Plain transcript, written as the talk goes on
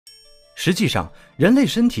实际上，人类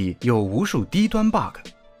身体有无数低端 bug，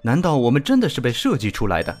 难道我们真的是被设计出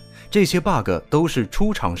来的？这些 bug 都是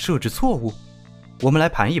出厂设置错误？我们来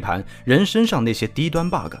盘一盘人身上那些低端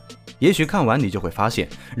bug， 也许看完你就会发现，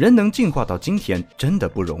人能进化到今天真的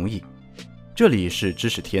不容易。这里是知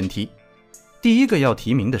识TNT，第一个要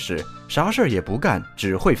提名的是啥事儿也不干，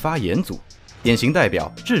只会发言组，典型代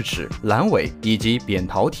表智齿、阑尾以及扁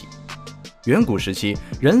桃体。远古时期，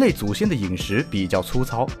人类祖先的饮食比较粗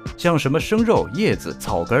糙，像什么生肉、叶子、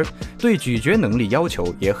草根，对咀嚼能力要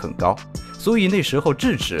求也很高，所以那时候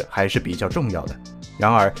智齿还是比较重要的。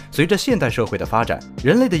然而，随着现代社会的发展，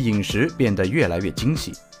人类的饮食变得越来越精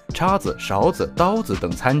细，叉子、勺子、刀子等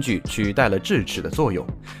餐具取代了智齿的作用，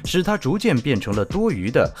使它逐渐变成了多余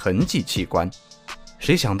的痕迹器官。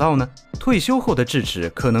谁想到呢？退休后的智齿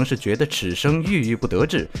可能是觉得齿生郁郁不得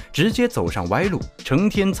志，直接走上歪路，成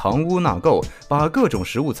天藏污纳垢，把各种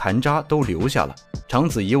食物残渣都留下了。长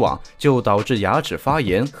此以往，就导致牙齿发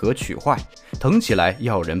炎和龋坏，疼起来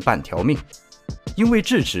要人半条命。因为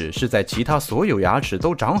智齿是在其他所有牙齿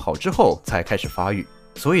都长好之后才开始发育，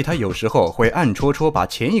所以它有时候会暗戳戳把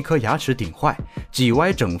前一颗牙齿顶坏，挤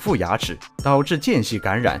歪整副牙齿，导致间隙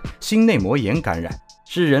感染、心内膜炎感染，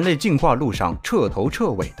是人类进化路上彻头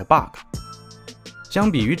彻尾的 bug。 相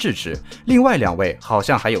比于智齿，另外两位好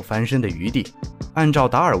像还有翻身的余地。按照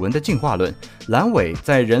达尔文的进化论，阑尾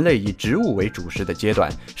在人类以植物为主食的阶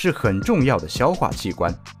段是很重要的消化器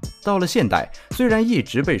官。到了现代，虽然一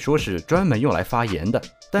直被说是专门用来发炎的，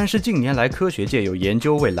但是近年来科学界有研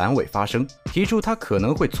究为阑尾发声，提出它可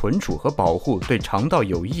能会存储和保护对肠道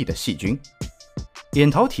有益的细菌。扁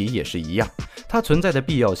桃体也是一样，它存在的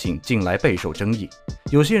必要性近来备受争议。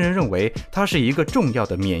有些人认为它是一个重要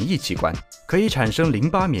的免疫器官，可以产生淋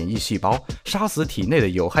巴免疫细胞，杀死体内的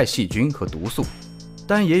有害细菌和毒素。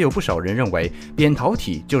但也有不少人认为扁桃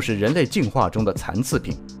体就是人类进化中的残次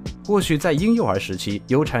品，或许在婴幼儿时期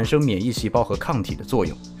有产生免疫细胞和抗体的作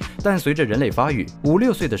用，但随着人类发育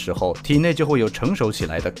，5-6岁的时候，体内就会有成熟起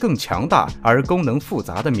来的更强大而功能复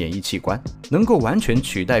杂的免疫器官，能够完全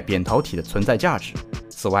取代扁桃体的存在价值。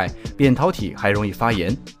此外，扁桃体还容易发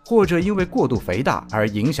炎，或者因为过度肥大而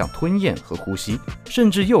影响吞咽和呼吸，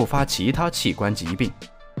甚至诱发其他器官疾病。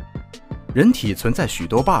人体存在许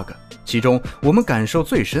多 bug， 其中我们感受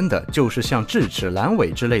最深的就是像智齿、阑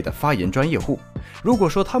尾之类的发炎专业户。如果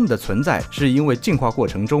说它们的存在是因为进化过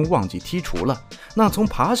程中忘记剔除了，那从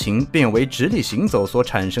爬行变为直立行走所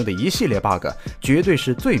产生的一系列 bug， 绝对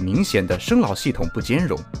是最明显的生老系统不兼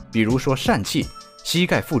容，比如说疝气、膝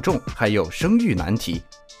盖负重，还有生育难题。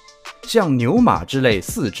像牛马之类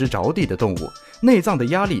四肢着地的动物，内脏的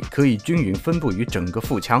压力可以均匀分布于整个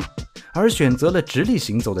腹腔，而选择了直立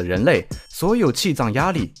行走的人类，所有气脏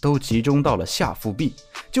压力都集中到了下腹壁，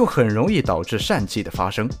就很容易导致疝气的发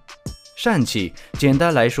生。疝气简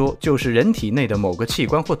单来说就是人体内的某个器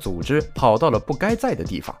官或组织跑到了不该在的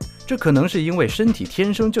地方，这可能是因为身体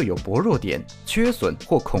天生就有薄弱点、缺损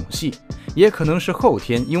或孔隙，也可能是后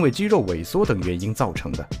天因为肌肉萎缩等原因造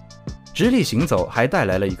成的。直立行走还带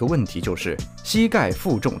来了一个问题，就是膝盖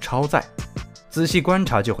负重超载。仔细观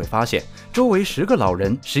察就会发现，周围10个老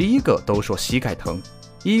人11个都说膝盖疼，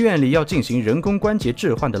医院里要进行人工关节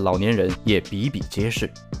置换的老年人也比比皆是。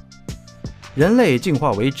人类进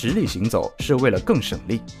化为直立行走是为了更省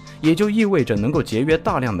力，也就意味着能够节约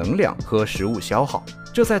大量能量和食物消耗，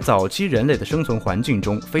这在早期人类的生存环境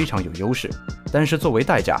中非常有优势。但是作为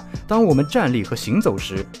代价，当我们站立和行走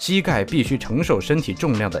时，膝盖必须承受身体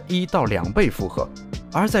重量的1到2倍负荷，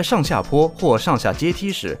而在上下坡或上下阶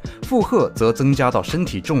梯时，负荷则增加到身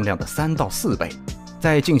体重量的3到4倍。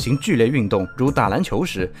在进行剧烈运动如打篮球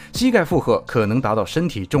时，膝盖负荷可能达到身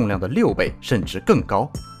体重量的6倍甚至更高。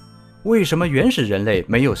为什么原始人类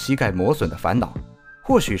没有膝盖磨损的烦恼？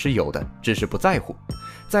或许是有的，只是不在乎。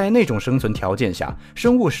在那种生存条件下，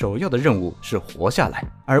生物首要的任务是活下来，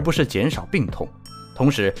而不是减少病痛。同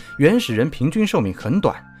时，原始人平均寿命很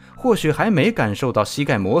短，或许还没感受到膝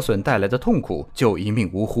盖磨损带来的痛苦，就一命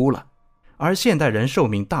呜呼了。而现代人寿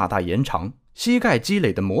命大大延长，膝盖积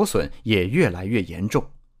累的磨损也越来越严重。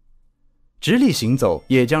直立行走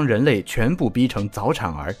也将人类全部逼成早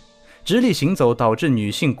产儿。直立行走导致女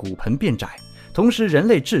性骨盆变窄，同时人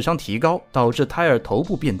类智商提高，导致胎儿头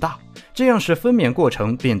部变大，这样使分娩过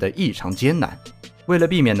程变得异常艰难。为了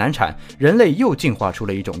避免难产，人类又进化出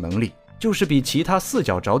了一种能力，就是比其他4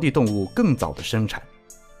脚着地动物更早的生产。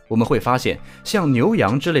我们会发现，像牛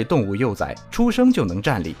羊之类动物幼崽出生就能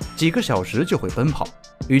站立，几个小时就会奔跑。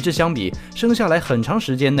与之相比，生下来很长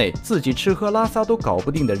时间内自己吃喝拉撒都搞不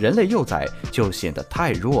定的人类幼崽就显得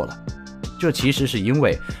太弱了。这其实是因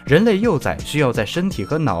为人类幼崽需要在身体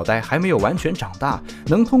和脑袋还没有完全长大，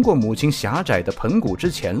能通过母亲狭窄的盆骨之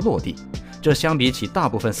前落地。这相比起大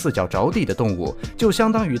部分四脚着地的动物，就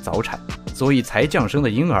相当于早产，所以才降生的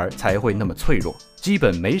婴儿才会那么脆弱，基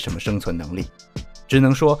本没什么生存能力。只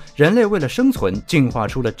能说人类为了生存进化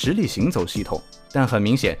出了直立行走系统，但很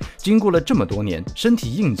明显，经过了这么多年，身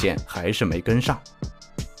体硬件还是没跟上。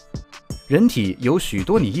人体有许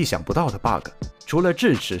多你意想不到的 bug， 除了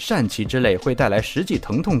智齿、疝气之类会带来实际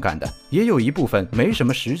疼痛感的，也有一部分没什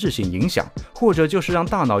么实质性影响，或者就是让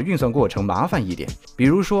大脑运算过程麻烦一点，比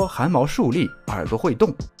如说汗毛竖立、耳朵会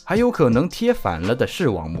动，还有可能贴反了的视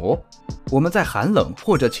网膜。我们在寒冷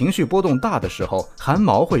或者情绪波动大的时候，汗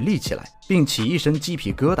毛会立起来，并起一身鸡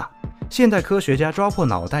皮疙瘩。现代科学家抓破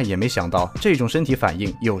脑袋也没想到这种身体反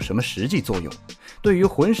应有什么实际作用。对于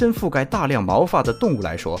浑身覆盖大量毛发的动物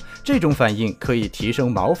来说，这种反应可以提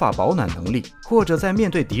升毛发保暖能力，或者在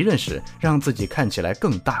面对敌人时让自己看起来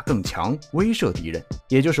更大更强，威慑敌人，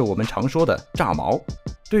也就是我们常说的炸毛。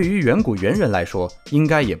对于远古猿人来说，应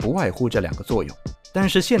该也不外乎这两个作用。但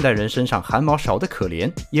是现代人身上汗毛少得可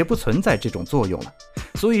怜，也不存在这种作用了，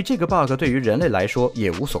所以这个 bug 对于人类来说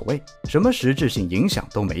也无所谓，什么实质性影响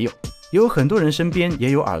都没有。有很多人身边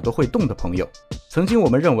也有耳朵会动的朋友，曾经我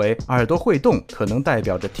们认为耳朵会动可能代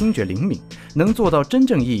表着听觉灵敏，能做到真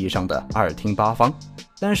正意义上的耳听八方。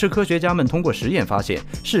但是科学家们通过实验发现，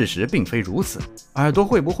事实并非如此，耳朵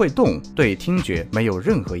会不会动对听觉没有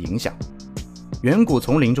任何影响。远古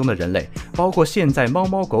丛林中的人类，包括现在猫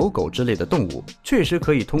猫狗狗之类的动物，确实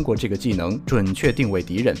可以通过这个技能准确定位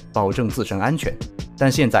敌人，保证自身安全。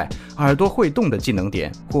但现在耳朵会动的技能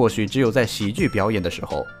点，或许只有在喜剧表演的时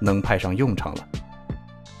候能派上用场了。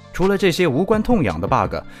除了这些无关痛痒的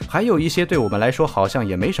bug， 还有一些对我们来说好像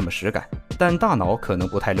也没什么实感，但大脑可能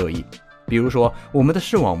不太乐意。比如说，我们的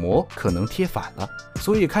视网膜可能贴反了，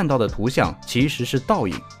所以看到的图像其实是倒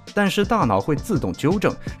影，但是大脑会自动纠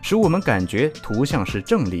正，使我们感觉图像是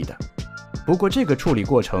正立的。不过这个处理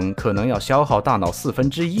过程可能要消耗大脑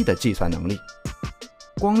1/4的计算能力。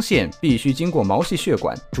光线必须经过毛细血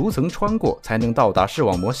管逐层穿过，才能到达视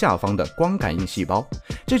网膜下方的光感应细胞，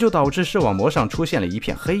这就导致视网膜上出现了一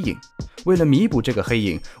片黑影。为了弥补这个黑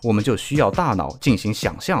影，我们就需要大脑进行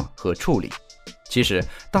想象和处理。其实，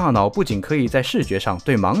大脑不仅可以在视觉上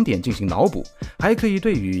对盲点进行脑补，还可以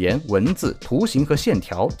对语言、文字、图形和线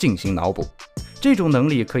条进行脑补。这种能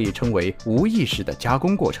力可以称为无意识的加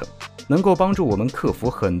工过程，能够帮助我们克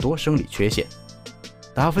服很多生理缺陷。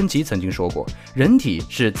达芬奇曾经说过，人体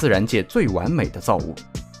是自然界最完美的造物。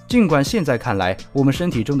尽管现在看来，我们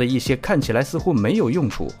身体中的一些看起来似乎没有用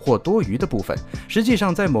处或多余的部分，实际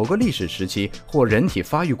上在某个历史时期或人体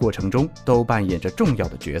发育过程中都扮演着重要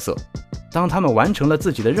的角色。当他们完成了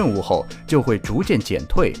自己的任务后，就会逐渐减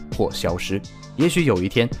退或消失。也许有一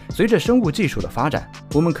天，随着生物技术的发展，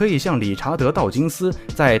我们可以像理查德·道金斯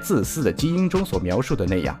在《自私的基因》中所描述的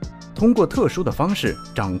那样，通过特殊的方式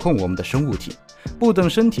掌控我们的生物体，不等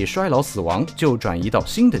身体衰老死亡就转移到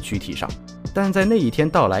新的躯体上。但在那一天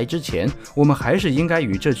到来之前，我们还是应该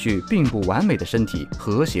与这具并不完美的身体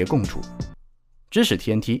和谐共处。知识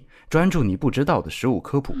TNT，专注你不知道的食物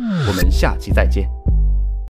科普，我们下期再见。